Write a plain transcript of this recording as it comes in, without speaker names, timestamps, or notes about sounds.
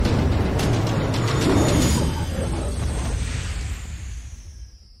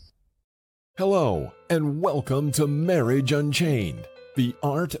Hello, and welcome to Marriage Unchained, the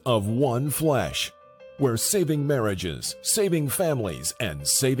art of one flesh, where saving marriages, saving families, and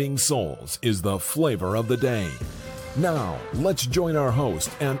saving souls is the flavor of the day. Now, let's join our host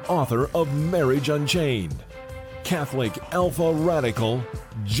and author of Marriage Unchained, Catholic Alpha Radical,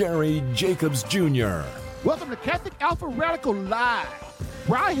 Jerry Jacobs Jr. Welcome to Catholic Alpha Radical Live,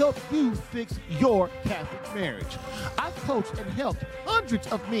 where I help you fix your Catholic marriage. I've coached and helped hundreds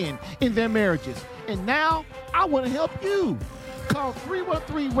of men in their marriages, and now I want to help you. Call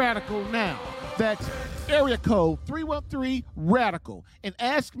 313-RADICAL now. That's area code 313-RADICAL, and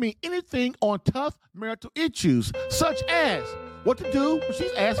ask me anything on tough marital issues, such as what to do when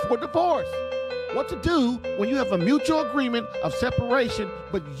she's asked for divorce, what to do when you have a mutual agreement of separation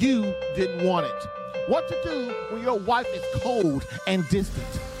but you didn't want it, what to do when your wife is cold and distant,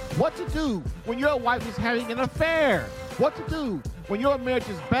 what to do when your wife is having an affair, what to do when your marriage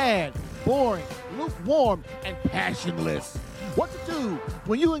is bad, boring, lukewarm, and passionless, what to do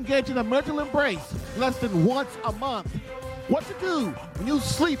when you engage in a marital embrace less than once a month, what to do when you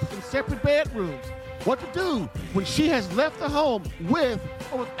sleep in separate bedrooms, what to do when she has left the home with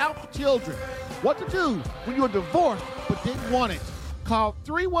or without the children, what to do when you're divorced but didn't want it. Call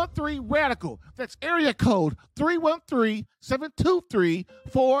 313-RADICAL. That's area code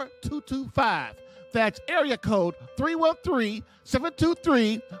 313-723-4225. That's area code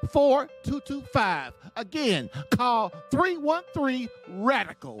 313-723-4225. Again, call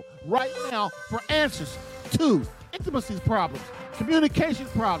 313-RADICAL right now for answers to intimacy problems, communication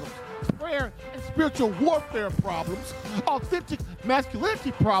problems, prayer and spiritual warfare problems, authentic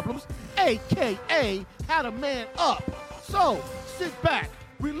masculinity problems, a.k.a. how to man up. So, sit back,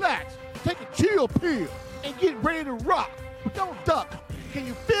 relax, take a chill pill, and get ready to rock. But don't duck. Can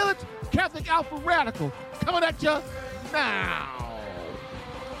you feel it? Catholic Alpha Radical coming at you now.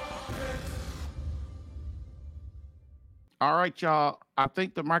 All right, y'all. I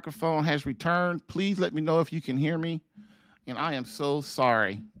think the microphone has returned. Please let me know if you can hear me. And I am so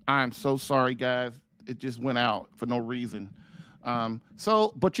sorry. I am so sorry, guys. It just went out for no reason.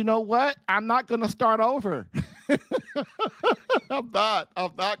 But you know what? I'm not going to start over. I'm not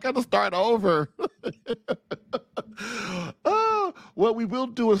going to start over. What we will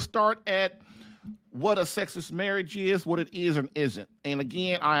do is start at what a sexless marriage is, what it is and isn't. And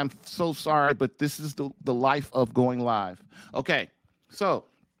again, I am so sorry, but this is the life of going live. Okay, so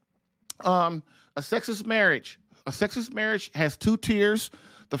a sexless marriage. A sexless marriage has two tiers.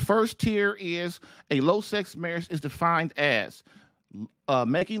 The first tier is a low-sex marriage is defined as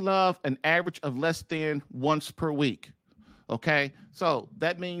making love an average of less than once per week. Okay, so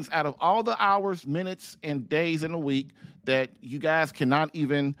that means out of all the hours, minutes, and days in a week that you guys cannot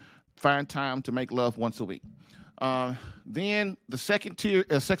even find time to make love once a week. Then the second tier,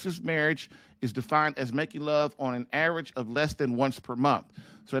 a sexless marriage, is defined as making love on an average of less than once per month.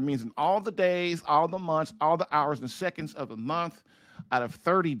 So that means in all the days, all the months, all the hours and seconds of a month, out of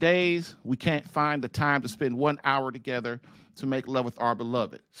 30 days, we can't find the time to spend 1 hour together to make love with our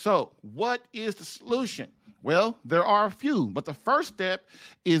beloved. So what is the solution? Well, there are a few, but the first step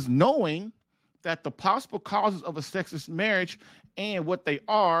is knowing that the possible causes of a sexless marriage and what they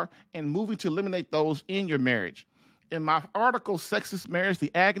are, and moving to eliminate those in your marriage. In my article, Sexless Marriage, the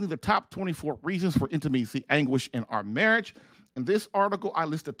Agony, the top 24 reasons for intimacy anguish in our marriage. In this article, I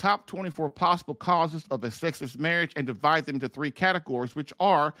list the top 24 possible causes of a sexless marriage and divide them into three categories, which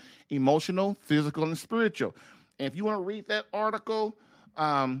are emotional, physical, and spiritual. And if you want to read that article,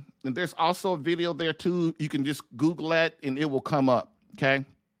 and there's also a video there too, you can just Google that and it will come up, okay?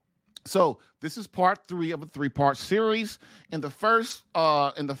 So this is part 3 of a 3-part series. In the first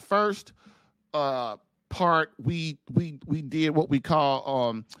part, we did what we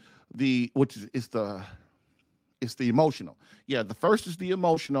call it's the emotional. Yeah, the first is the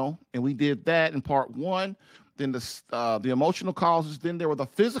emotional, and we did that in part 1. Then the emotional causes. Then there were the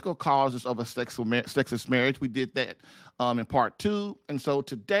physical causes of a sexless marriage. We did that in part 2. And so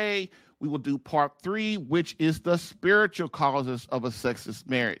today we will do part 3, which is the spiritual causes of a sexless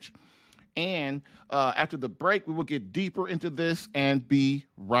marriage. And after the break, we will get deeper into this and be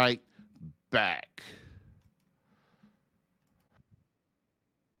right back.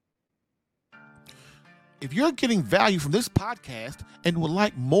 If you're getting value from this podcast and would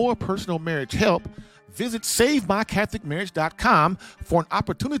like more personal marriage help, visit SaveMyCatholicMarriage.com for an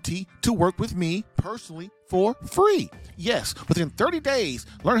opportunity to work with me personally for free. Yes, within 30 days,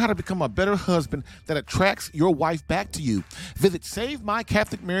 learn how to become a better husband that attracts your wife back to you. Visit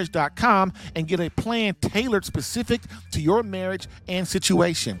SaveMyCatholicMarriage.com and get a plan tailored specific to your marriage and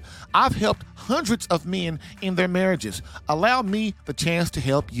situation. I've helped hundreds of men in their marriages. Allow me the chance to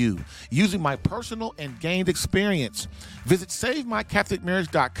help you using my personal and gained experience. Visit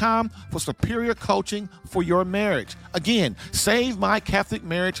SaveMyCatholicMarriage.com for superior coaching for your marriage. Again,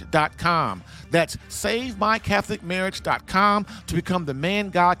 SaveMyCatholicMarriage.com. That's SaveMyCatholicMarriage.com to become the man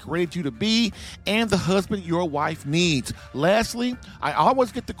God created you to be and the husband your wife needs. Lastly, I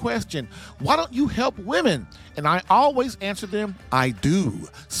always get the question, why don't you help women? And I always answer them, I do.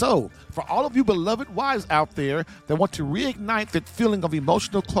 So, for all of you beloved wives out there that want to reignite that feeling of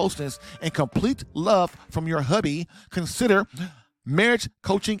emotional closeness and complete love from your hubby, consider marriage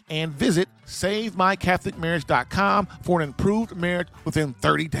coaching and visit SaveMyCatholicMarriage.com for an improved marriage within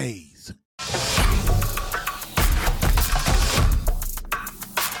 30 days.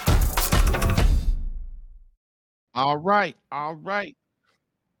 All right.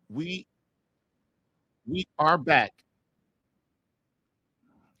 We we are back.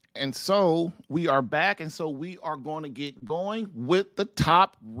 And so we are back. And so we are going to get going with the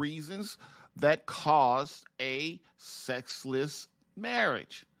top reasons that cause a sexless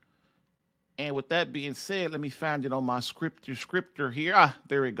marriage. And with that being said, let me find it on my scripture here.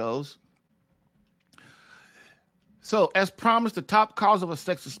 There it goes. So, as promised, the top cause of a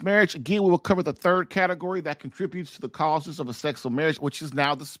sexless marriage, again, we will cover the third category that contributes to the causes of a sexless marriage, which is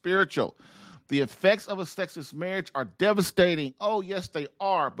now the spiritual. The effects of a sexless marriage are devastating. Oh, yes, they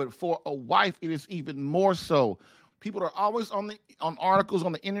are. But for a wife, it is even more so. People are always on articles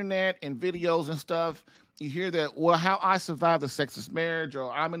on the internet and videos and stuff. You hear that, well, how I survived a sexless marriage,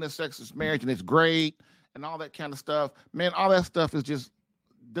 or I'm in a sexless marriage and it's great, and all that kind of stuff. Man, all that stuff is just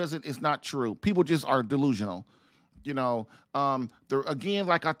it's not true. People just are delusional. There again,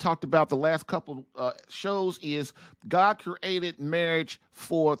 like I talked about the last couple shows, is God created marriage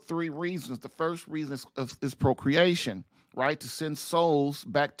for three reasons. The first reason is procreation, right? To send souls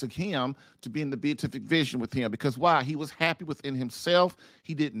back to Him, to be in the beatific vision with Him. Because why? He was happy within Himself.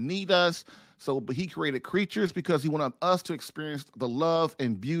 He didn't need us. But He created creatures because He wanted us to experience the love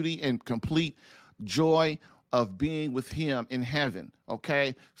and beauty and complete joy of being with Him in heaven.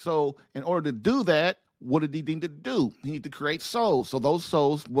 Okay, so in order to do that, what did He need to do? He needed to create souls. So those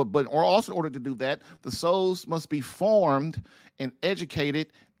souls, or also in order to do that, the souls must be formed and educated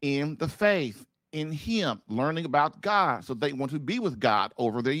in the faith, in Him, learning about God. So they want to be with God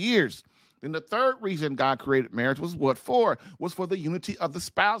over their years. Then the third reason God created marriage was what for? Was for the unity of the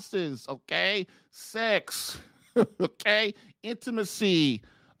spouses, okay? Sex, okay? Intimacy,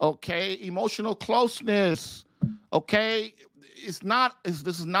 okay? Emotional closeness, okay? This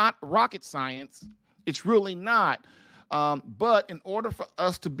is not rocket science. It's really not. But in order for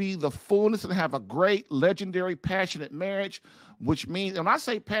us to be the fullness and have a great, legendary, passionate marriage, which means, when I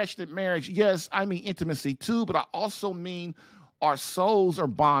say passionate marriage, yes, I mean intimacy too, but I also mean our souls are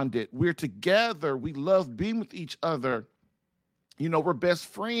bonded. We're together. We love being with each other. We're best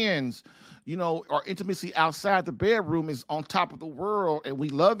friends. Our intimacy outside the bedroom is on top of the world, and we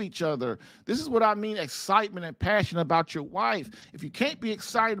love each other. This is what I mean, excitement and passion about your wife. If you can't be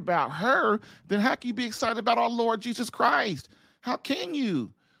excited about her, then how can you be excited about our Lord Jesus Christ? How can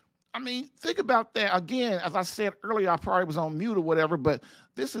you? I mean, think about that. Again, as I said earlier, I probably was on mute or whatever, but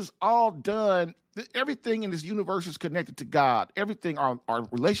this is all done. Everything in this universe is connected to God. Everything, our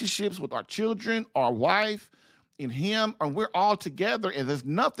relationships with our children, our wife, in Him, and we're all together, and there's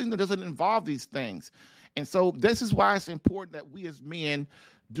nothing that doesn't involve these things. And so this is why it's important that we as men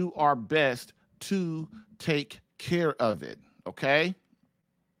do our best to take care of it. Okay.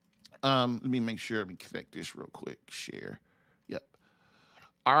 Let me make sure. Let me connect this real quick. Share. Yep.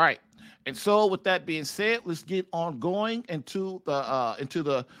 All right. And so with that being said, let's get on going into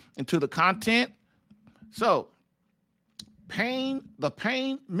the content. So the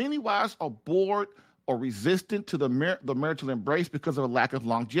pain, many wives are bored or resistant to the marital embrace because of a lack of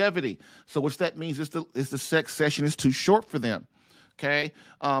longevity. So which that means is the sex session is too short for them. Okay.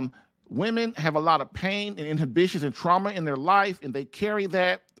 Women have a lot of pain and inhibitions and trauma in their life, and they carry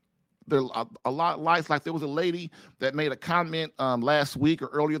that. There a lot of lives. Like there was a lady that made a comment last week or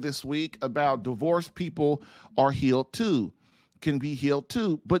earlier this week about divorced people are healed too, can be healed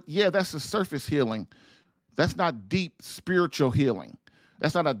too. But yeah, that's the surface healing. That's not deep spiritual healing.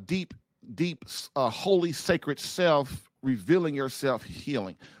 That's not a deep, holy, sacred self revealing yourself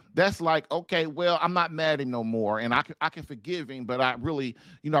healing. That's like, okay, well, I'm not mad at him no more, and I can forgive him, but I really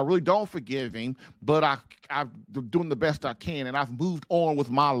don't forgive him, but I'm doing the best I can, and I've moved on with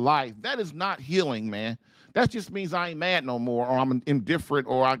my life. That is not healing, man. That just means I ain't mad no more, or I'm indifferent,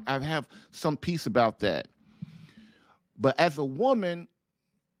 or I have some peace about that. But as a woman,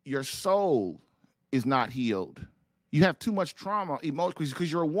 your soul is not healed. You have too much trauma emotionally because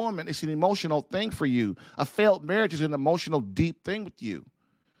you're a woman. It's an emotional thing for you. A failed marriage is an emotional, deep thing with you.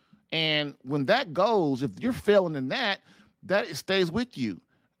 And when that goes, if you're failing in that, that it stays with you.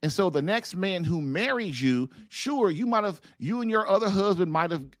 And so the next man who marries you, sure, you and your other husband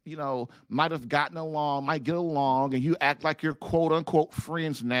might have gotten along, might get along, and you act like you're quote unquote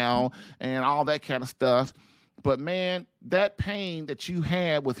friends now and all that kind of stuff. But man, that pain that you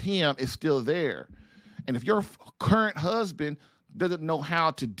had with him is still there. And if your current husband doesn't know how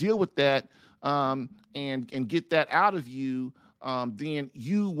to deal with that and get that out of you, then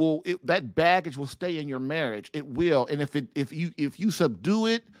that baggage will stay in your marriage. It will. And if you subdue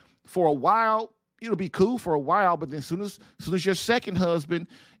it for a while, it'll be cool for a while. But then as soon as your second husband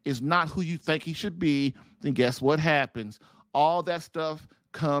is not who you think he should be, then guess what happens? All that stuff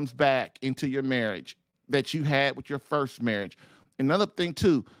comes back into your marriage that you had with your first marriage. Another thing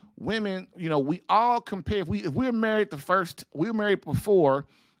too, women, we all compare. If we're married before,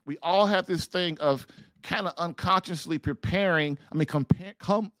 we all have this thing of kind of unconsciously comparing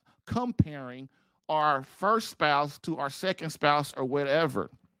our first spouse to our second spouse or whatever.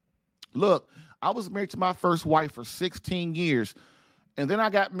 Look, I was married to my first wife for 16 years, and then I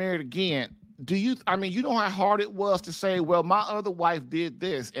got married again. You know how hard it was to say, well, my other wife did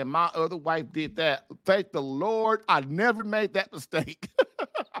this and my other wife did that. Thank the Lord, I never made that mistake.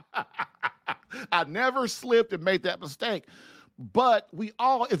 I never slipped and made that mistake. But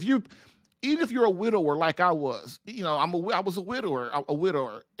even if you're a widower like I was, I was a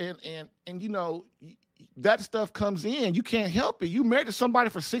widower, and that stuff comes in. You can't help it. You married to somebody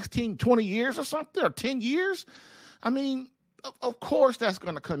for 16, 20 years or something, or 10 years. I mean, of course that's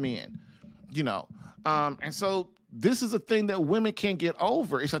going to come in. And so this is a thing that women can't get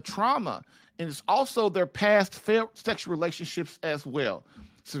over. It's a trauma, and it's also their past failed sexual relationships as well.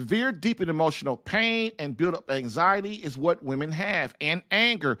 Severe, deep and emotional pain and built-up anxiety is what women have, and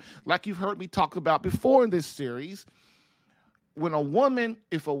anger, like you've heard me talk about before in this series. If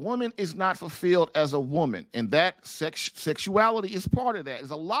a woman is not fulfilled as a woman, and that sexuality is part of that,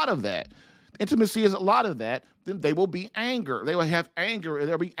 is a lot of that. Intimacy is a lot of that. Then they will be anger. They will have anger, and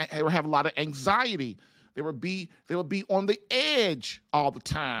they will have a lot of anxiety. They will be on the edge all the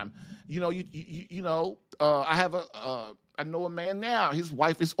time. I know a man now. His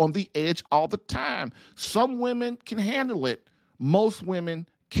wife is on the edge all the time. Some women can handle it. Most women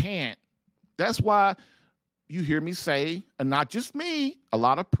can't. That's why you hear me say, and not just me, a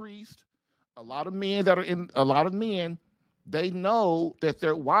lot of priests, a lot of men, they know that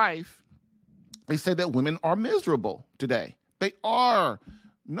their wife. They say that women are miserable today. They are.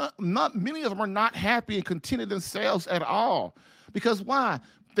 Not many of them are not happy and contented themselves at all. Because why?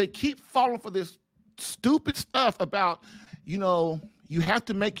 They keep falling for this stupid stuff about, you have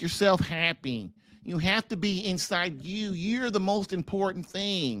to make yourself happy. You have to be inside you. You're the most important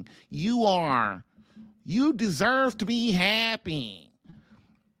thing. You are. You deserve to be happy.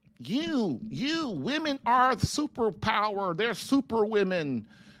 Women are the superpower. They're super women.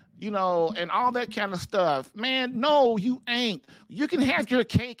 And all that kind of stuff. Man, no, you ain't. You can have your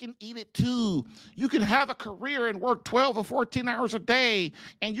cake and eat it too. You can have a career and work 12 or 14 hours a day,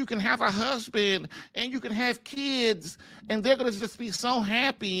 and you can have a husband, and you can have kids, and they're going to just be so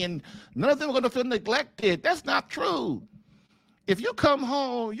happy, and none of them are going to feel neglected. That's not true. If you come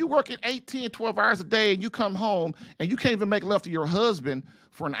home, you work at 18, 12 hours a day, and you come home, and you can't even make love to your husband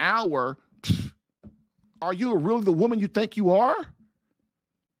for an hour, are you really the woman you think you are?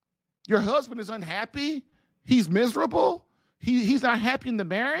 Your husband is unhappy. He's miserable. He's not happy in the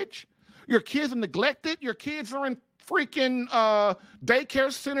marriage. Your kids are neglected. Your kids are in freaking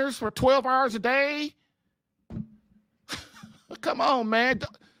daycare centers for 12 hours a day. Come on, man.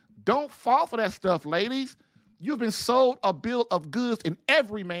 Don't fall for that stuff, ladies. You've been sold a bill of goods, and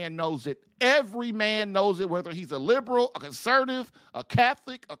every man knows it. Every man knows it, whether he's a liberal, a conservative, a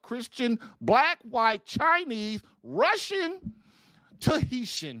Catholic, a Christian, black, white, Chinese, Russian,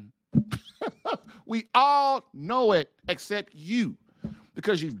 Tahitian. We all know it except you,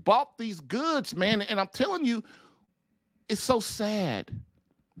 because you've bought these goods, man. And I'm telling you, it's so sad.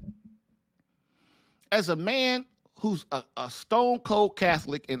 As a man who's a stone cold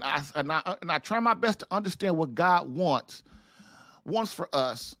Catholic, and I try my best to understand what God wants for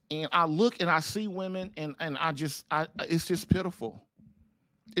us. And I look and I see women, and it's just pitiful.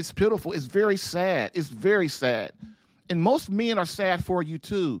 It's pitiful. It's very sad. It's very sad. And most men are sad for you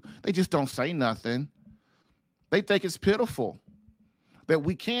too. They just don't say nothing. They think it's pitiful that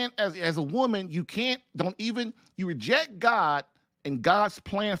we can't, as a woman, you can't, don't even, you reject God and God's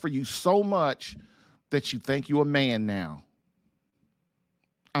plan for you so much that you think you're a man now.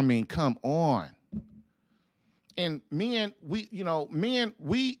 I mean, come on. And men, we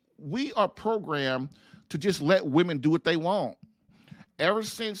are programmed to just let women do what they want. Ever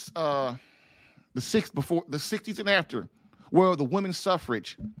since the 60s and after, well, the women's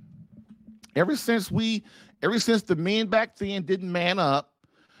suffrage. Ever since the men back then didn't man up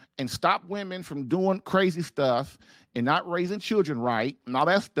and stop women from doing crazy stuff and not raising children right and all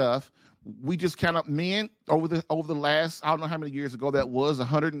that stuff, we just kind of men over the last, I don't know how many years ago that was,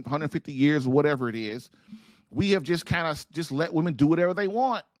 100, 150 years or whatever it is, we have just kind of just let women do whatever they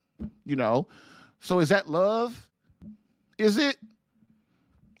want, you know. So is that love? Is it?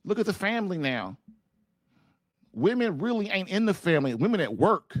 Look at the family now. Women really ain't in the family. Women at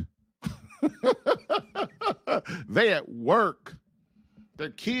work. They at work. Their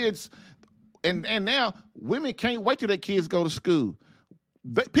kids, and now women can't wait till their kids go to school.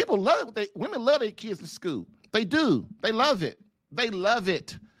 People love it. Women love their kids in school. They do. They love it. They love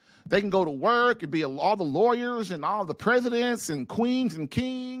it. They can go to work and be all the lawyers and all the presidents and queens and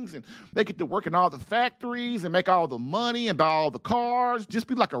kings, and they get to work in all the factories and make all the money and buy all the cars, just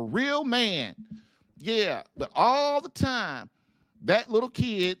be like a real man. Yeah, but all the time, that little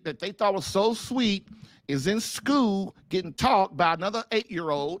kid that they thought was so sweet is in school getting taught by another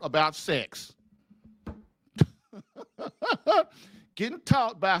 8-year-old about sex. Getting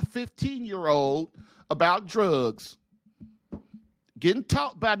taught by a 15-year-old about drugs. Getting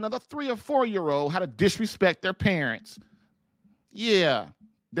taught by another 3 or 4-year-old how to disrespect their parents. Yeah,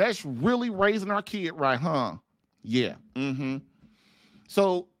 that's really raising our kid right, huh? Yeah. Mm-hmm.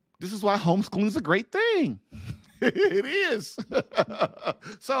 So this is why homeschooling is a great thing. It is.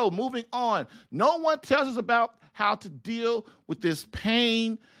 So moving on. No one tells us about how to deal with this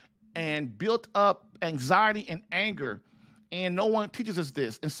pain and built up anxiety and anger. And no one teaches us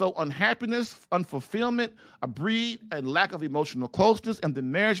this. And so unhappiness, unfulfillment, a breed, and lack of emotional closeness, and the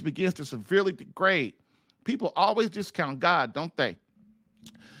marriage begins to severely degrade. People always discount God, don't they?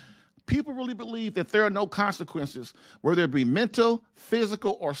 People really believe that there are no consequences, whether it be mental,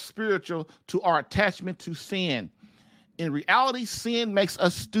 physical, or spiritual, to our attachment to sin. In reality, sin makes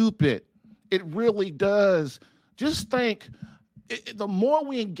us stupid. It really does. Just think, the more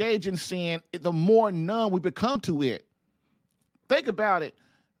we engage in sin, the more numb we become to it. Think about it.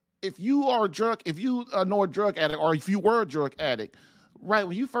 If you are a drug, if you know a drug addict, or if you were a drug addict, right,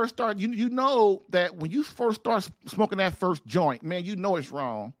 when you first start, you know that when you first start smoking that first joint, man, you know it's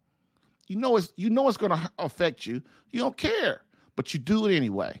wrong. You know it's going to affect you. You don't care, but you do it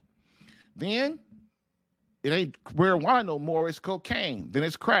anyway. Then it ain't marijuana no more. It's cocaine. Then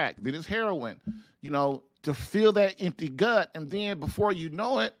it's crack. Then it's heroin. You know, to fill that empty gut, and then before you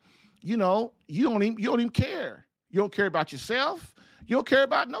know it, you know, you don't even care. You don't care about yourself. You don't care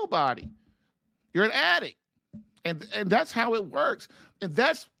about nobody. You're an addict. And that's how it works. And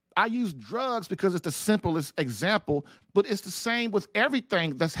I use drugs because it's the simplest example, but it's the same with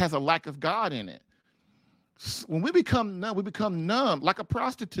everything that has a lack of God in it. When we become numb like a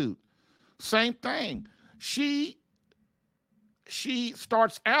prostitute. Same thing. She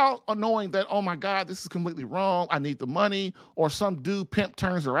starts out knowing that, oh my God, this is completely wrong. I need the money, or some dude pimp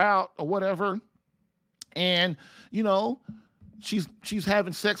turns her out or whatever. And, you know, she's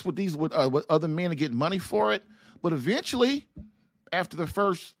having sex with with other men and getting money for it. But eventually, after the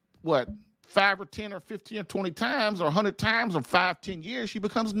first, 5 or 10 or 15 or 20 times or 100 times or 5, 10 years, she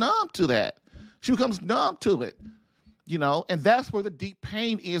becomes numb to that. She becomes numb to it, you know, and that's where the deep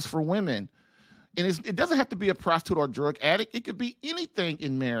pain is for women. And it doesn't have to be a prostitute or a drug addict. It could be anything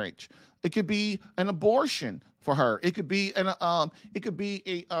in marriage. It could be an abortion for her. It could be a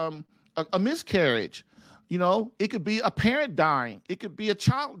miscarriage. You know, it could be a parent dying. It could be a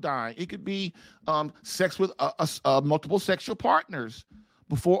child dying. It could be sex with multiple sexual partners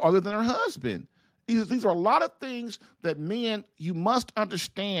before other than her husband. These are a lot of things that men, you must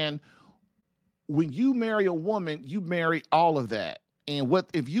understand. When you marry a woman, you marry all of that. And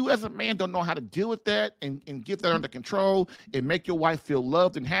if you as a man don't know how to deal with that and get that under control and make your wife feel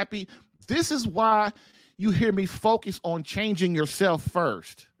loved and happy, this is why you hear me focus on changing yourself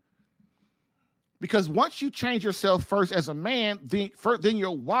first. Because once you change yourself first as a man, then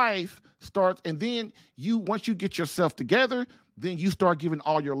your wife starts, and then once you get yourself together, then you start giving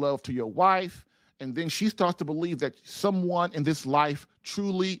all your love to your wife, and then she starts to believe that someone in this life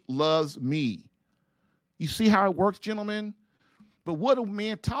truly loves me. You see how it works, gentlemen? But what are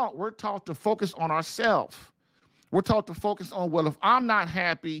men taught? We're taught to focus on ourselves. We're taught to focus on, well, if I'm not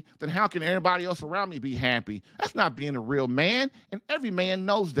happy, then how can everybody else around me be happy? That's not being a real man, and every man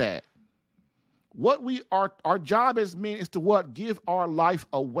knows that. What we are, our job as men is to what? Give our life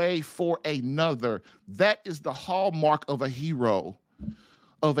away for another. That is the hallmark of a hero,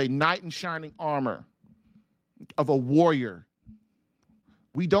 of a knight in shining armor, of a warrior.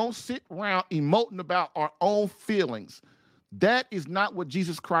 We don't sit around emoting about our own feelings. That is not what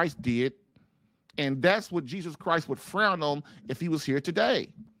Jesus Christ did. And that's what Jesus Christ would frown on if he was here today.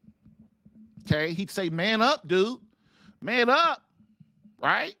 Okay, he'd say, man up, dude. Man up,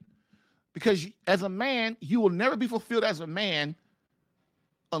 right? Because as a man, you will never be fulfilled as a man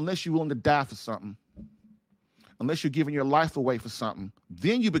unless you're willing to die for something, unless you're giving your life away for something.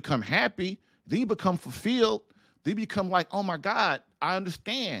 Then you become happy. Then you become fulfilled. Then you become like, oh my God, I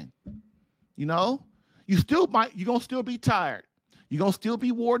understand. You know, you're going to still be tired. You're going to still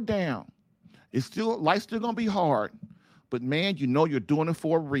be worn down. Life's still going to be hard. But man, you know you're doing it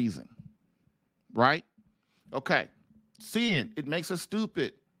for a reason. Right? Okay. Sin, it makes us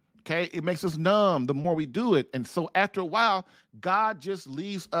stupid. Okay, it makes us numb the more we do it. And so after a while, God just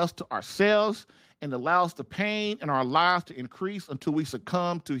leaves us to ourselves and allows the pain in our lives to increase until we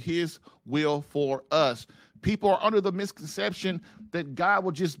succumb to his will for us. People are under the misconception that God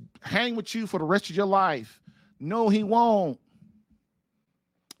will just hang with you for the rest of your life. No, he won't.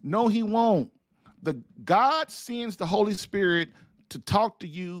 No, he won't. God sends the Holy Spirit to talk to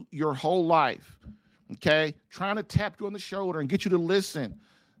you your whole life. Okay, trying to tap you on the shoulder and get you to listen.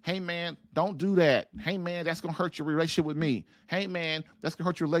 Hey, man, don't do that. Hey, man, that's going to hurt your relationship with me. Hey, man, that's going to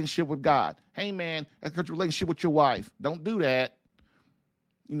hurt your relationship with God. Hey, man, that's going to hurt your relationship with your wife. Don't do that.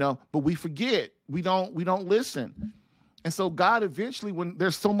 You know, but we forget. We don't listen. And so God eventually, when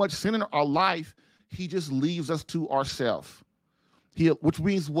there's so much sin in our life, he just leaves us to ourselves. Which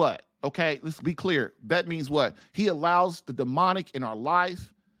means what? Okay, let's be clear. That means what? He allows the demonic in our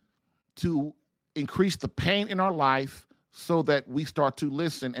life to increase the pain in our life so that we start to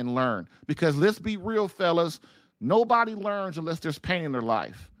listen and learn. Because let's be real, fellas, nobody learns unless there's pain in their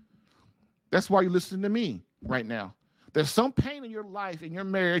life. That's why you're listening to me right now. There's some pain in your life, in your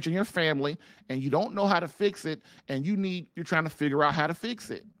marriage, in your family, and you don't know how to fix it, and you're trying to figure out how to fix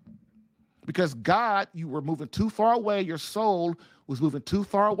it. Because God, you were moving too far away, your soul was moving too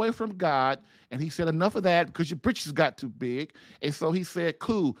far away from God, and he said, enough of that because your britches got too big. And so he said,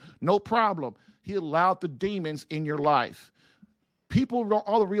 cool, no problem. He allowed the demons in your life. People don't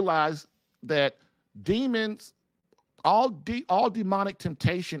all realize that demons, all demonic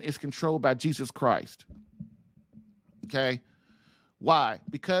temptation is controlled by Jesus Christ. Okay? Why?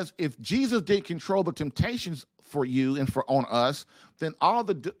 Because if Jesus didn't control the temptations for you and on us, then all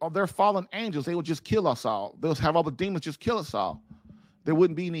their fallen angels, they would just kill us all. They'll have all the demons just kill us all. There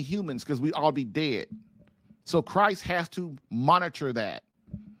wouldn't be any humans because we'd all be dead. So Christ has to monitor that.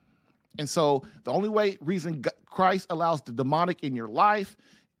 And so the only reason Christ allows the demonic in your life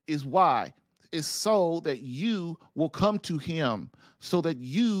is why? Is so that you will come to him, so that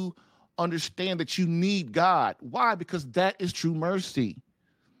you understand that you need God. Why? Because that is true mercy.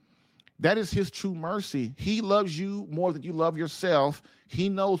 That is his true mercy. He loves you more than you love yourself. He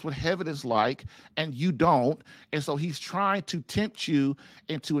knows what heaven is like, and you don't. And so he's trying to tempt you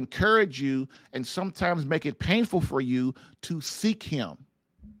and to encourage you and sometimes make it painful for you to seek him.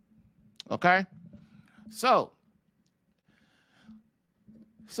 Okay? So,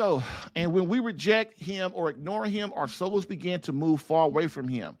 and when we reject him or ignore him, our souls begin to move far away from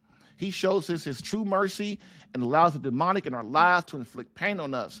him. He shows us his true mercy and allows the demonic in our lives to inflict pain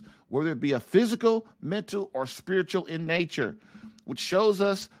on us, whether it be a physical, mental, or spiritual in nature, which shows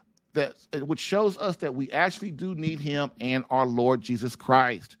us that we actually do need him and our Lord Jesus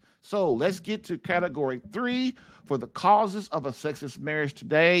Christ. So let's get to category 3 for the causes of a sexless marriage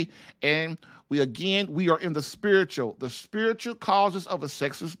today. And we are in the spiritual causes of a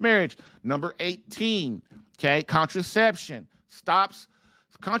sexless marriage. Number 18, okay, contraception stops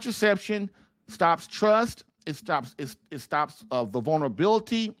trust. It stops the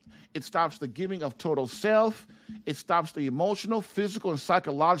vulnerability. It stops the giving of total self. It stops the emotional, physical, and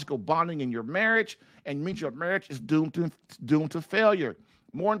psychological bonding in your marriage, and means your marriage is doomed to failure.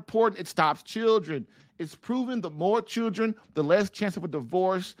 More important, it stops children. It's proven the more children, the less chance of a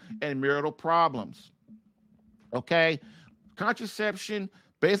divorce and marital problems. Okay? Contraception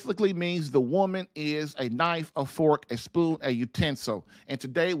basically means the woman is a knife, a fork, a spoon, a utensil. And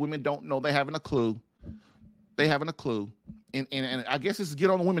today, women don't know. They haven't a clue. And I guess this is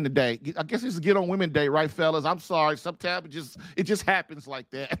Get on Women Today. I guess this is Get on Women Day, right, fellas? I'm sorry. Sometimes it just happens like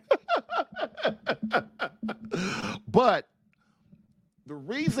that. But The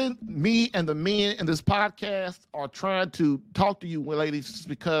reason me and the men in this podcast are trying to talk to you, ladies, is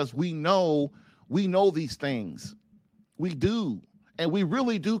because we know these things. We do. And we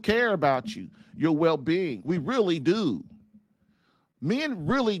really do care about you, your well-being. We really do. Men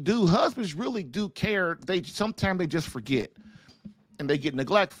really do. Husbands really do care. Sometimes they just forget and they get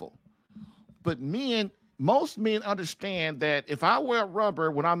neglectful. But most men understand that if I wear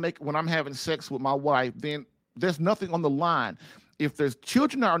rubber when I'm having sex with my wife, then there's nothing on the line. If there's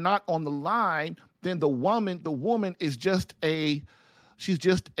children that are not on the line, then the woman is she's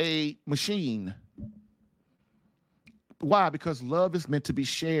just a machine. Why? Because love is meant to be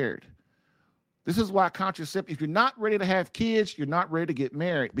shared. This is why contraception, if you're not ready to have kids, you're not ready to get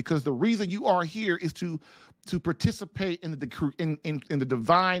married, because the reason you are here is to participate in the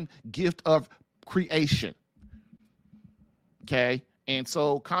divine gift of creation. Okay? And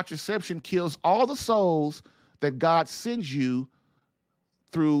so contraception kills all the souls that God sends you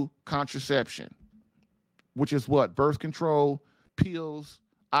through contraception, which is what? Birth control, pills,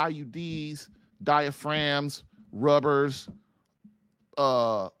 IUDs, diaphragms, rubbers,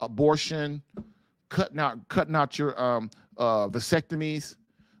 abortion, cutting out your vasectomies,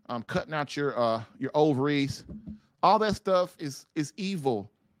 cutting out your ovaries. All that stuff is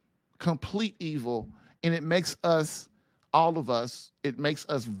evil, complete evil, and it makes us, all of us, it makes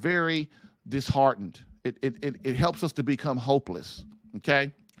us very disheartened. It helps us to become hopeless.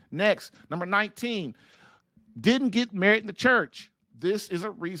 Okay. Next, number 19, didn't get married in the church. This is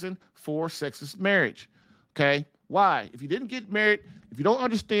a reason for sexless marriage. Okay. Why? If you didn't get married, if you don't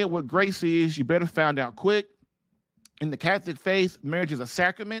understand what grace is, you better find out quick. In the Catholic faith, marriage is a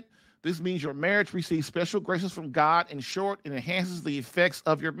sacrament. This means your marriage receives special graces from God. In short, it enhances the effects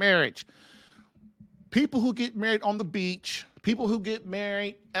of your marriage. People who get married on the beach, people who get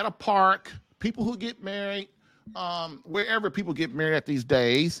married at a park, people who get married wherever people get married at these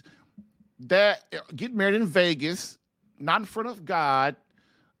days, that get married in Vegas, not in front of God,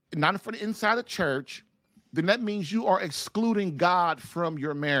 not in front of inside the church, then that means you are excluding God from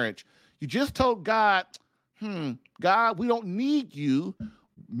your marriage. You just told God, God, we don't need you.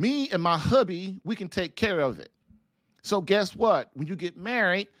 Me and my hubby, we can take care of it. So guess what? When you get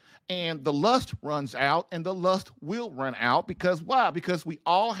married and the lust runs out, and the lust will run out, because why? Because we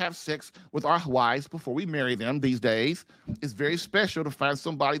all have sex with our wives before we marry them these days. It's very special to find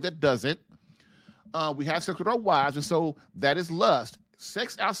somebody that doesn't. We have sex with our wives, and so that is lust.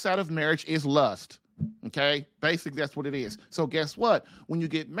 Sex outside of marriage is lust. Okay, basically that's what it is. So guess what? When you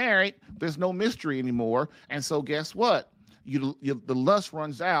get married, there's no mystery anymore, and so guess what? The lust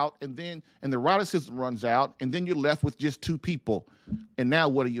runs out, and the eroticism runs out, and then you're left with just two people. And now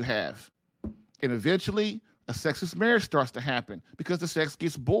what do you have? And eventually, a sexless marriage starts to happen because the sex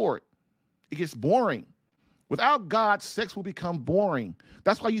gets bored. It gets boring. Without God, sex will become boring.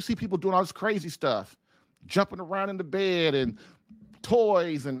 That's why you see people doing all this crazy stuff, jumping around in the bed and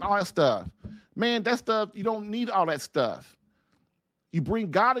toys and all that stuff. Man, that stuff, you don't need all that stuff. You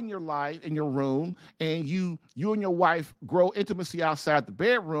bring God in your life, in your room, and you and your wife grow intimacy outside the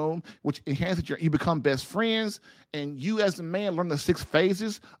bedroom, which enhances you become best friends. And you as a man learn the 6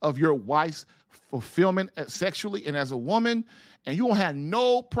 phases of your wife's fulfillment sexually and as a woman. And you won't have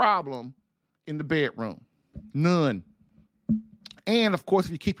no problem in the bedroom. None. And of course,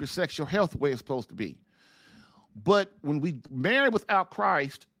 if you keep your sexual health the way it's supposed to be. But when we marry without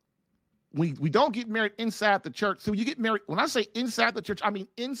Christ, we don't get married inside the church. So you get married, when I say inside the church, I mean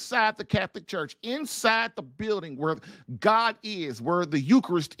inside the Catholic Church, inside the building where God is, where the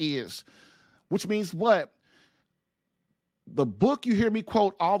Eucharist is, which means what? The book you hear me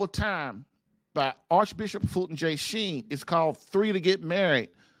quote all the time by Archbishop Fulton J. Sheen is called 3 to Get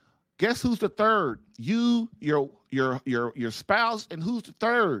Married. Guess who's the third? You, your spouse, and who's the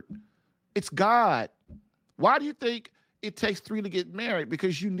third? It's God. Why do you think it takes 3 to get married?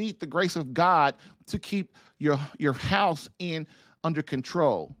 Because you need the grace of God to keep your house under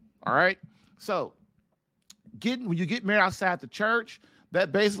control. All right. So when you get married outside the church,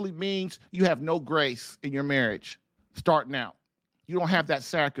 that basically means you have no grace in your marriage starting out. You don't have that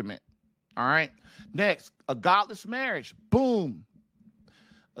sacrament. All right. Next, a godless marriage. Boom.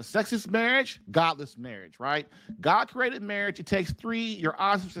 A sexless marriage, godless marriage, right? God created marriage. It takes 3. Your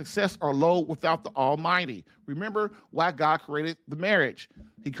odds of success are low without the Almighty. Remember why God created the marriage.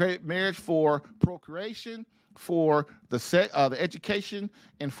 He created marriage for procreation, for the education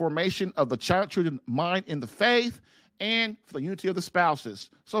and formation of the children's mind in the faith, and for the unity of the spouses.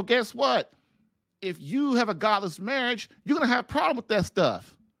 So guess what? If you have a godless marriage, you're going to have a problem with that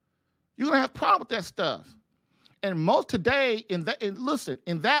stuff. You're going to have a problem with that stuff. And most today, in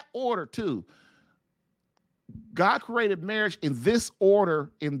that order too, God created marriage in this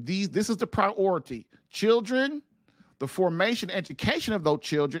order, this is the priority. Children, the formation, education of those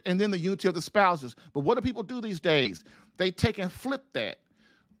children, and then the unity of the spouses. But what do people do these days? They take and flip that.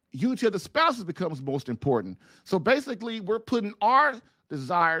 Unity of the spouses becomes most important. So basically, we're putting our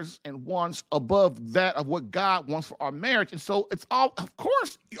desires and wants above that of what God wants for our marriage. And so it's all, of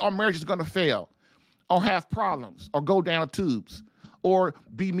course, our marriage is going to fail or have problems or go down tubes or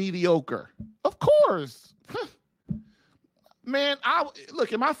be mediocre. Of course. Man,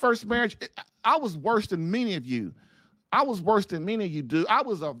 look, in my first marriage, I was worse than many of you. I was worse than many of you do. I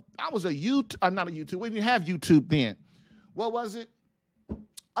was a YouTube, not a YouTube. We didn't have YouTube then. What was it?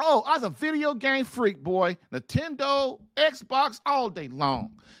 Oh, I was a video game freak, boy. Nintendo, Xbox, all day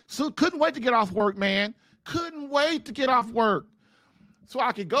long. So couldn't wait to get off work, man. Couldn't wait to get off work so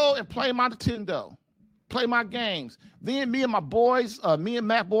I could go and play my Nintendo, play my games. Then me and my boys, me and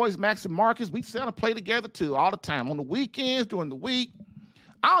Max and Marcus, we sit and play together too all the time on the weekends, during the week.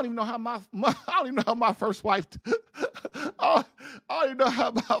 I don't even know how my first wife. I don't even know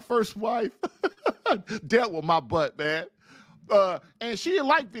how my first wife dealt with my butt, man. And she didn't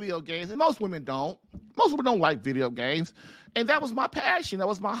like video games, and most women don't. Most women don't like video games, and that was my passion. That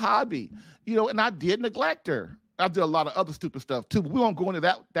was my hobby, and I did neglect her. I did a lot of other stupid stuff too, but we won't go into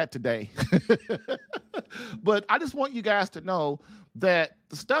that today. But I just want you guys to know that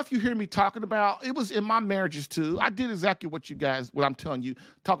the stuff you hear me talking about, it was in my marriages too. I did exactly what I'm telling you,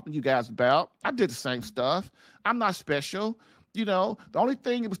 talking to you guys about. I did the same stuff. I'm not special. The only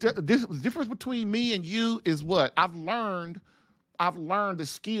thing the difference between me and you is what I've learned the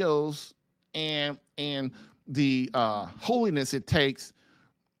skills and the holiness it takes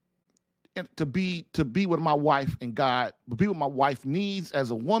to be with my wife and God, to be what my wife needs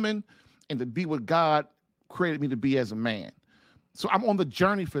as a woman, and to be what God created me to be as a man. So I'm on the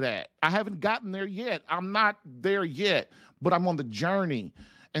journey for that. I haven't gotten there yet. I'm not there yet, but I'm on the journey.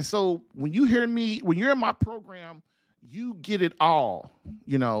 And so when you hear me, when you're in my program, you get it all,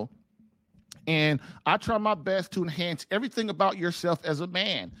 and I try my best to enhance everything about yourself as a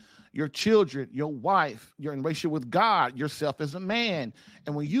man, your children, your wife, your relationship with God, yourself as a man.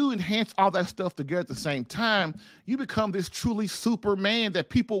 And when you enhance all that stuff together at the same time, you become this truly Superman that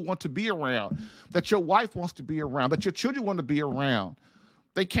people want to be around, that your wife wants to be around, that your children want to be around.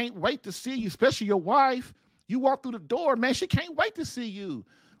 They can't wait to see you, especially your wife. You walk through the door, man, she can't wait to see you.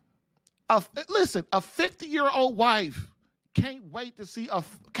 Listen, a 50-year-old wife can't wait to see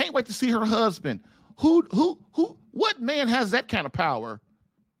her husband. What man has that kind of power?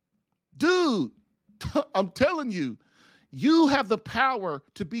 Dude, I'm telling you, you have the power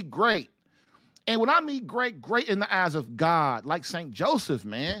to be great. And when I mean great in the eyes of God, like St. Joseph,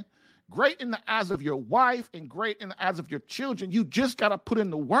 man, great in the eyes of your wife and great in the eyes of your children, you just got to put in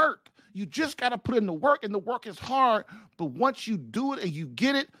the work. You just got to put in the work, and the work is hard. But once you do it and you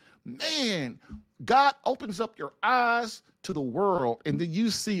get it, man, God opens up your eyes to the world, and then you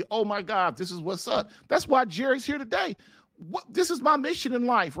see, oh my God, this is what's up. That's why Jerry's here today. This is my mission in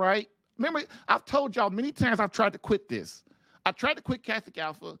life, right? Remember, I've told y'all many times I've tried to quit this. I tried to quit Catholic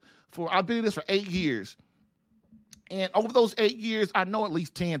Alpha I've been in this for 8 years. And over those 8 years, I know at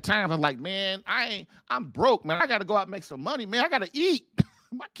least 10 times, I'm like, man, I'm broke, man. I got to go out and make some money, man. I got to eat.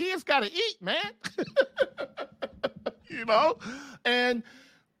 My kids got to eat, man. And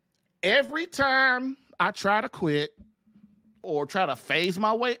every time I try to quit or try to phase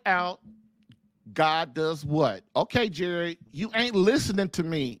my way out, God does what? Okay, Jerry, you ain't listening to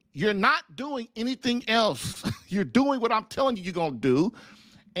me. You're not doing anything else. You're doing what I'm telling you you're going to do.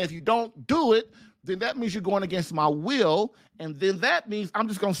 And if you don't do it, then that means you're going against my will. And then that means I'm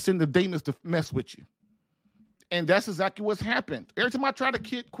just going to send the demons to mess with you. And that's exactly what's happened. Every time I try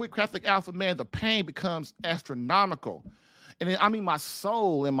to quit Catholic Alpha, man, the pain becomes astronomical. And then, my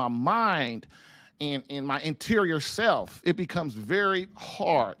soul and my mind and my interior self, it becomes very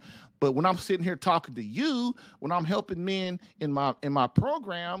hard. But when I'm sitting here talking to you, when I'm helping men in my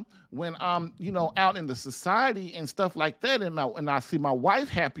program, when I'm out in the society and stuff like that, and I see my wife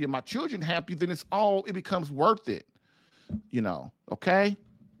happy and my children happy, then it becomes worth it. Okay.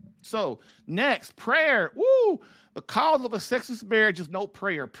 So next, prayer. Woo! The cause of a sexless marriage is no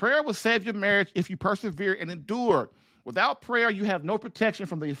prayer. Prayer will save your marriage if you persevere and endure. Without prayer, you have no protection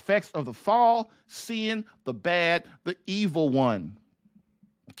from the effects of the fall, sin, the bad, the evil one.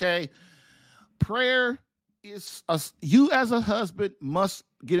 Okay, prayer is you as a husband must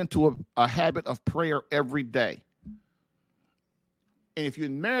get into a habit of prayer every day. And if you're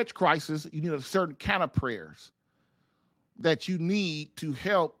in marriage crisis, you need a certain kind of prayers that you need to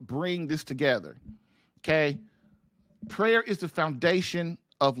help bring this together. Okay, prayer is the foundation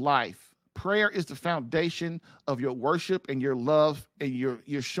of life. Prayer is the foundation of your worship and your love, and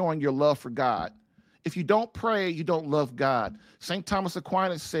you're showing your love for God. If you don't pray, you don't love God. St. Thomas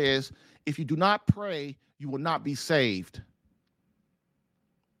Aquinas says, if you do not pray, you will not be saved.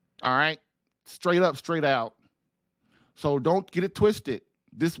 All right? Straight up, straight out. So don't get it twisted.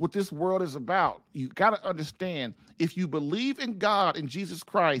 This what this world is about. You got to understand, if you believe in God, in Jesus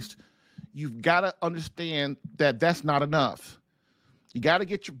Christ, you've got to understand that that's not enough. You got to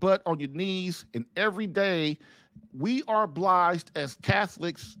get your butt on your knees, and every day we are obliged as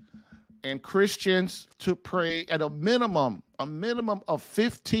Catholics and Christians to pray at a minimum of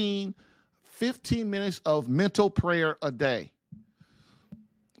 15 minutes of mental prayer a day.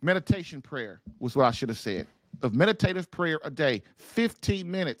 Meditation prayer was what I should have said. Of meditative prayer a day,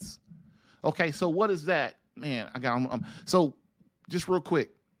 15 minutes. Okay, so what is that? Man, so just real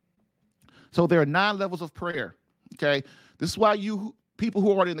quick. So there are 9 levels of prayer, okay? This is why people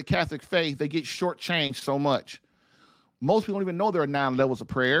who are in the Catholic faith, they get shortchanged so much. Most people don't even know there are 9 levels of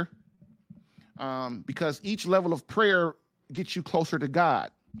prayer, because each level of prayer gets you closer to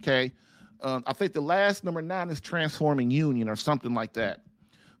God, okay? I think the last number 9 is transforming union or something like that.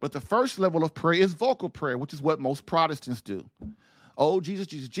 But the first level of prayer is vocal prayer, which is what most Protestants do. Oh, Jesus,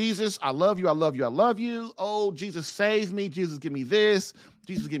 Jesus, Jesus, I love you, I love you, I love you. Oh, Jesus, save me. Jesus, give me this.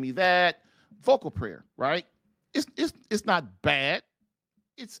 Jesus, give me that. Vocal prayer, right? It's not bad.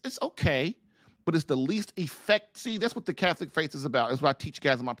 It's okay, but it's the least effective. See, that's what the Catholic faith is about. That's what I teach you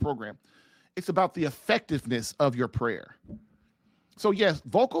guys in my program. It's about the effectiveness of your prayer. So yes,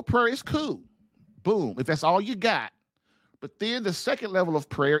 vocal prayer is cool. Boom, if that's all you got. But then the second level of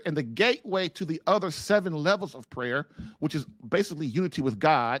prayer and the gateway to the other 7 levels of prayer, which is basically unity with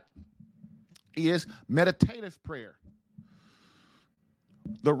God, is meditative prayer.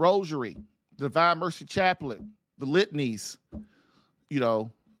 The Rosary, the Divine Mercy Chaplet, the litanies,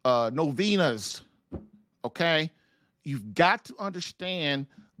 novenas, okay? You've got to understand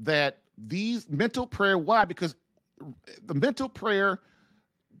that these mental prayer, why? Because the mental prayer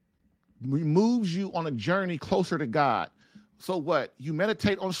moves you on a journey closer to God. So what? You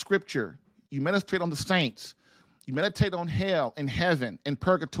meditate on scripture. You meditate on the saints. You meditate on hell and heaven and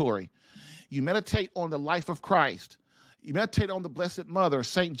purgatory. You meditate on the life of Christ. You meditate on the Blessed Mother,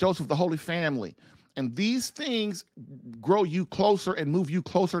 Saint Joseph, the Holy Family. And these things grow you closer and move you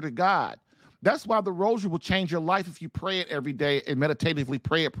closer to God. That's why the Rosary will change your life if you pray it every day and meditatively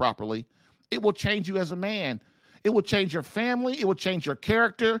pray it properly. It will change you as a man. It will change your family. It will change your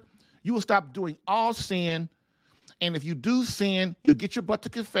character. You will stop doing all sin. And if you do sin, you'll get your butt to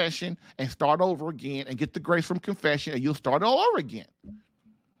confession and start over again and get the grace from confession, and you'll start all over again.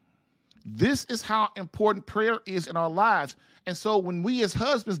 This is how important prayer is in our lives. And so when we as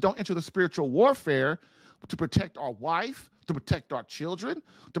husbands don't enter the spiritual warfare to protect our wife, to protect our children,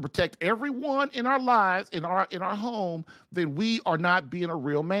 to protect everyone in our lives, in our home, then we are not being a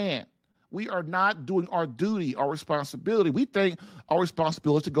real man. We are not doing our duty, our responsibility. We think our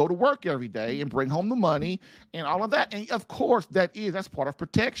responsibility is to go to work every day and bring home the money and all of that. And of course, that's part of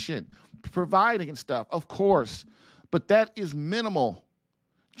protection, providing and stuff, of course. But that is minimal,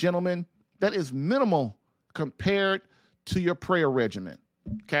 gentlemen. That is minimal compared to your prayer regimen.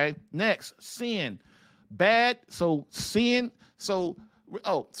 Okay. Next, sin. Bad. So sin. So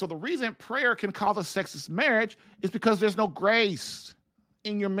the reason prayer can cause a sexless marriage is because there's no grace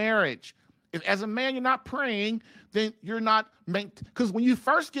in your marriage. If as a man you're not praying, then you're not because when you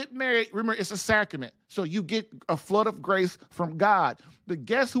first get married, remember it's a sacrament. So you get a flood of grace from God. But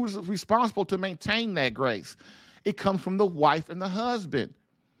guess who is responsible to maintain that grace? It comes from the wife and the husband.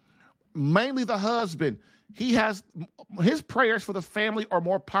 Mainly the husband. His prayers for the family are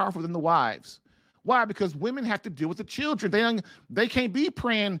more powerful than the wives. Why? Because women have to deal with the children. They can't be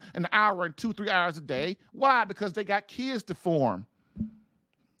praying an hour, 2-3 hours a day. Why? Because they got kids to form.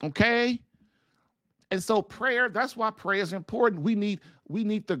 Okay? And so prayer, that's why prayer is important. We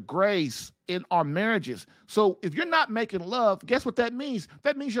need the grace in our marriages. So if you're not making love, guess what that means?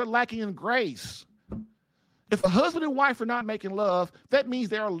 That means you're lacking in grace. If a husband and wife are not making love, that means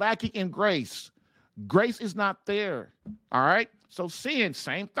they are lacking in grace. Grace is not there. All right? So sin,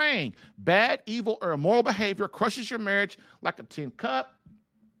 same thing. Bad, evil, or immoral behavior crushes your marriage like a tin cup.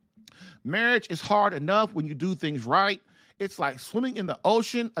 Marriage is hard enough when you do things right. It's like swimming in the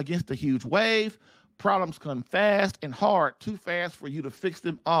ocean against a huge wave. Problems come fast and hard, too fast for you to fix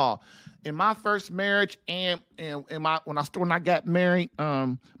them all. In my first marriage and when I got married,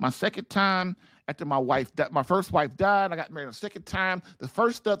 my second time after my first wife died, I got married a second time.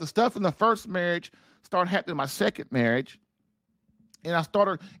 The stuff in the first marriage started happening in my second marriage. And I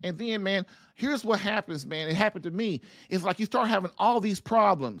started, and then, man, here's what happens, man. It happened to me. It's like you start having all these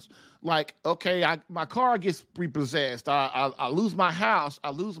problems. Like, okay, my car gets repossessed. I lose my house. I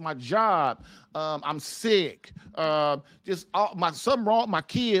lose my job. I'm sick. Just something wrong with my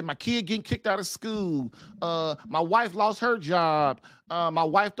kid. My kid getting kicked out of school. My wife lost her job. My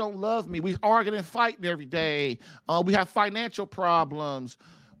wife don't love me. We arguing and fighting every day. We have financial problems.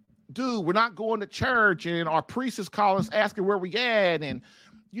 Dude, we're not going to church, and our priest is calling us asking where we at, and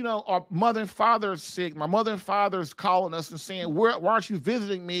our mother and father are sick. My mother and father is calling us and saying, why aren't you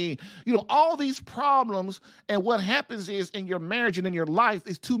visiting me? All these problems. And what happens is in your marriage and in your life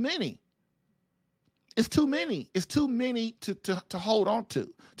is too many. It's too many. It's too many to hold on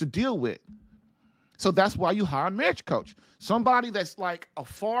to deal with. So that's why you hire a marriage coach. Somebody that's like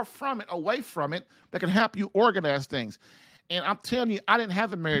far from it, away from it, that can help you organize things. And I'm telling you, I didn't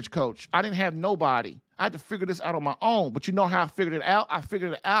have a marriage coach. I didn't have nobody. I had to figure this out on my own. But you know how I figured it out? I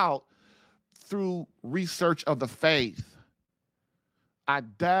figured it out through research of the faith. I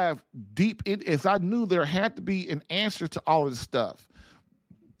dived deep in, as I knew there had to be an answer to all of this stuff.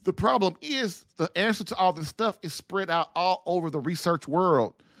 The problem is the answer to all this stuff is spread out all over the research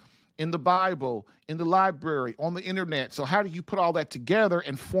world, in the Bible, in the library, on the internet. So how do you put all that together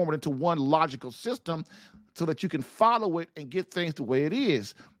and form it into one logical system so that you can follow it and get things the way it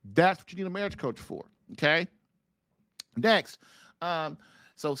is? That's what you need a marriage coach for, okay? Next,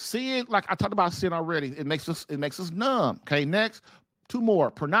 so sin, like I talked about sin already, it makes us numb, okay? Next, two more,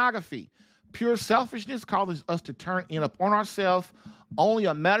 pornography. Pure selfishness causes us to turn in upon ourselves. Only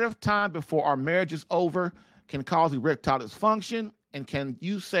a matter of time before our marriage is over can cause erectile dysfunction, and can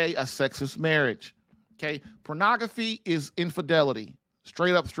you say a sexless marriage, okay? Pornography is infidelity,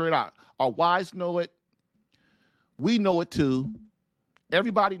 straight up, straight out. Our wives know it. We know it too.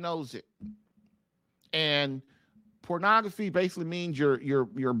 Everybody knows it. And pornography basically means you're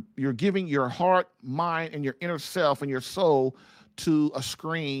giving your heart, mind, and your inner self and your soul to a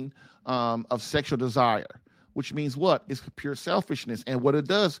screen of sexual desire, which means what? It's pure selfishness. And what it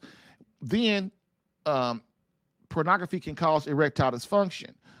does, then pornography can cause erectile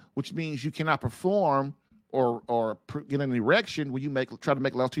dysfunction, which means you cannot perform or get an erection when you try to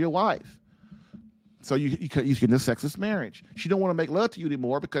make love to your wife. So you get in a sexless marriage. She don't want to make love to you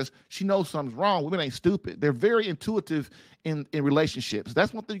anymore because she knows something's wrong. Women ain't stupid. They're very intuitive in relationships.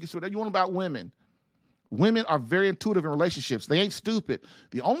 That's one thing you can say. You want about women. Women are very intuitive in relationships. They ain't stupid.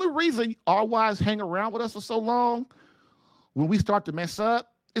 The only reason our wives hang around with us for so long when we start to mess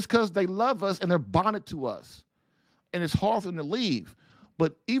up is because they love us and they're bonded to us. And it's hard for them to leave.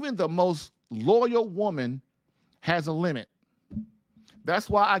 But even the most loyal woman has a limit.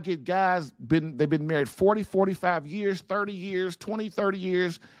 That's why I get guys, they've been married 40, 45 years, 30 years, 20, 30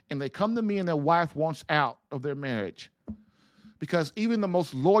 years, and they come to me and their wife wants out of their marriage. Because even the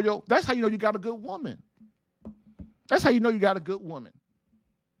most loyal, that's how you know you got a good woman. That's how you know you got a good woman.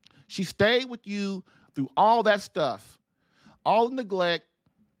 She stayed with you through all that stuff, all the neglect,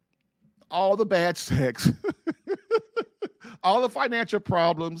 all the bad sex, all the financial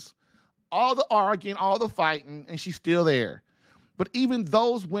problems, all the arguing, all the fighting, and she's still there. But even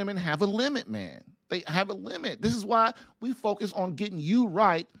those women have a limit, man. They have a limit. This is why we focus on getting you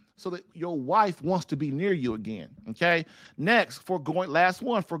right so that your wife wants to be near you again, okay? Next, last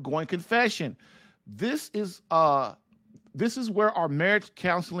one, foregoing confession. This is where our marriage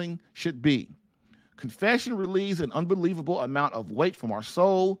counseling should be. Confession relieves an unbelievable amount of weight from our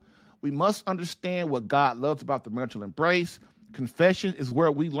soul. We must understand what God loves about the marital embrace. Confession is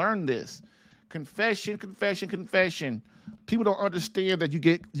where we learn this. Confession, confession, confession. People don't understand that you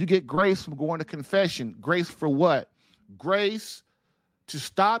get grace from going to confession. Grace for what? Grace to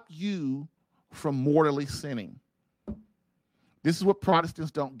stop you from mortally sinning. This is what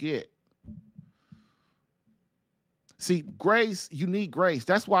Protestants don't get. See, grace, you need grace.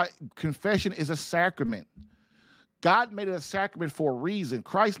 That's why confession is a sacrament. God made it a sacrament for a reason.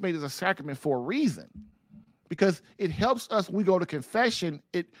 Christ made it a sacrament for a reason. Because it helps us when we go to confession,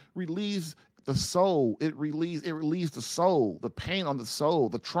 it relieves the soul. It relieves the soul, the pain on the soul,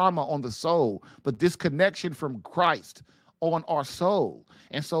 the trauma on the soul, the disconnection from Christ on our soul.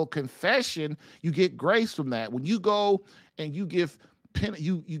 And so confession, you get grace from that. When you go and you give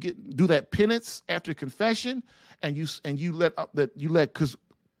do that penance after confession, and you let because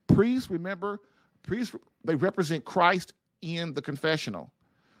priests they represent Christ in the confessional.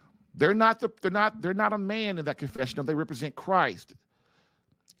 They're not a man in that confessional. They represent Christ.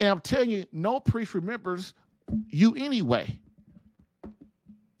 And I'm telling you, no priest remembers you anyway.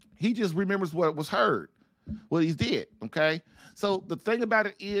 He just remembers what was heard, what he did, okay? So the thing about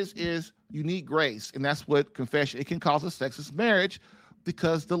it is You need grace. And that's what confession, it can cause a sexless marriage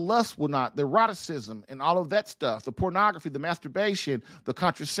because the lust will not, the eroticism and all of that stuff, the pornography, the masturbation, the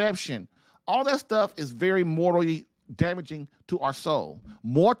contraception, all that stuff is very morally damaging to our soul.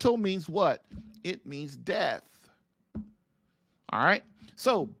 Mortal means what? It means death. All right.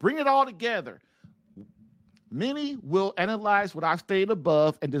 So bring it all together. Many will analyze what I've stated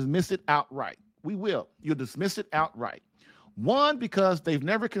above and dismiss it outright. We will. You'll dismiss it outright. One, because they've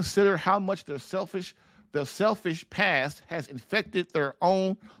never considered how much their selfish past has infected their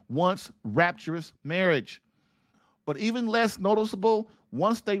own once rapturous marriage. But even less noticeable,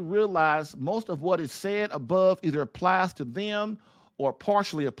 once they realize most of what is said above either applies to them or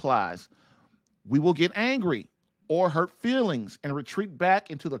partially applies, we will get angry or hurt feelings and retreat back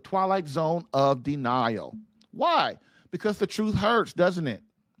into the twilight zone of denial. Why? Because the truth hurts, doesn't it?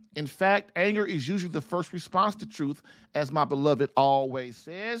 In fact, anger is usually the first response to truth, as my beloved always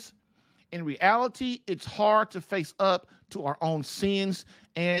says. In reality, it's hard to face up to our own sins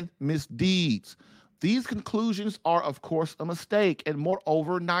and misdeeds. These conclusions are, of course, a mistake and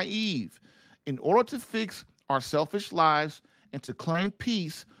moreover naive. In order to fix our selfish lives and to claim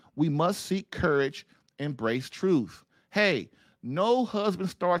peace, we must seek courage, embrace truth. Hey, no husband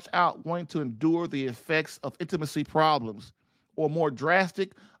starts out wanting to endure the effects of intimacy problems or more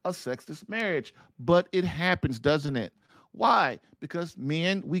drastic, a sexless marriage. But it happens, doesn't it? Why? Because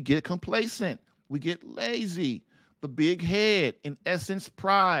men, we get complacent. We get lazy. The big head, in essence,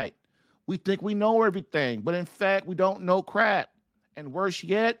 pride. We think we know everything, but in fact, we don't know crap. And worse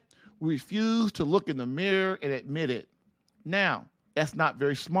yet, we refuse to look in the mirror and admit it. Now, that's not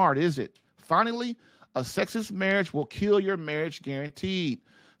very smart, is it? Finally, a sexless marriage will kill your marriage guaranteed.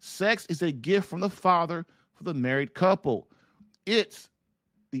 Sex is a gift from the Father for the married couple. It's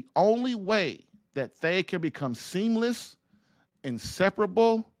the only way that they can become seamless,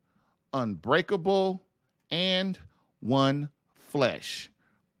 inseparable, unbreakable, and one flesh.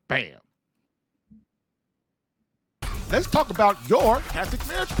 Bam. Let's talk about your Catholic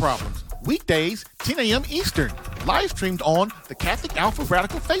marriage problems. Weekdays, 10 a.m. Eastern. Live streamed on the Catholic Alpha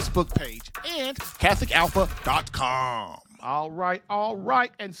Radical Facebook page and CatholicAlpha.com. All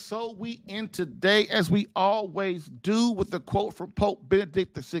right. And so we end today, as we always do, with the quote from Pope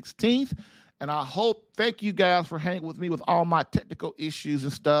Benedict XVI. And I thank you guys for hanging with me with all my technical issues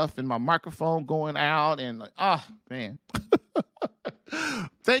and stuff and my microphone going out and man.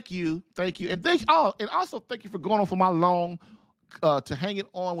 Thank you. And also thank you for going on for my long, to hanging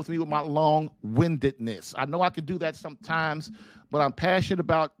on with me with my long-windedness. I know I can do that sometimes, but I'm passionate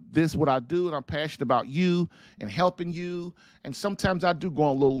about this, what I do, and I'm passionate about you and helping you. And sometimes I do go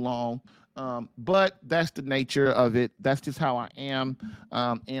on a little long, but that's the nature of it. That's just how I am.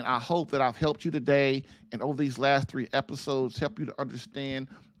 And I hope that I've helped you today and over these last 3 episodes, help you to understand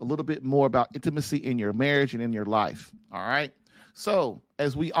a little bit more about intimacy in your marriage and in your life. All right. So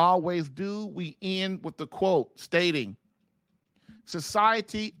as we always do, we end with the quote stating,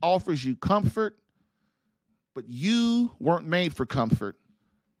 society offers you comfort, but you weren't made for comfort.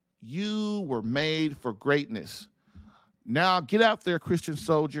 You were made for greatness. Now get out there, Christian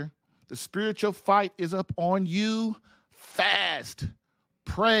soldier. The spiritual fight is up on you. Fast,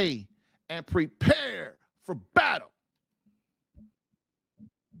 pray, and prepare for battle.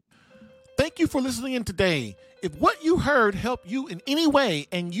 Thank you for listening in today. If what you heard helped you in any way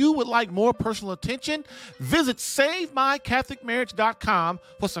and you would like more personal attention, visit SaveMyCatholicMarriage.com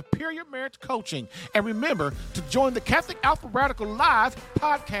for superior marriage coaching. And remember to join the Catholic Alpha Radical Live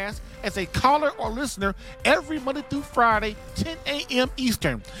podcast as a caller or listener every Monday through Friday, 10 a.m.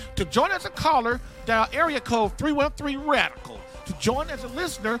 Eastern. To join as a caller, dial area code 313-RADICAL. To join as a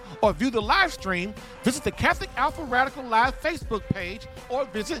listener or view the live stream, visit the Catholic Alpha Radical Live Facebook page or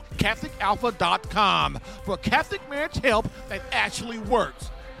visit CatholicAlpha.com for Catholic marriage help that actually works.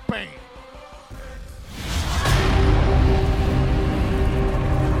 Bam.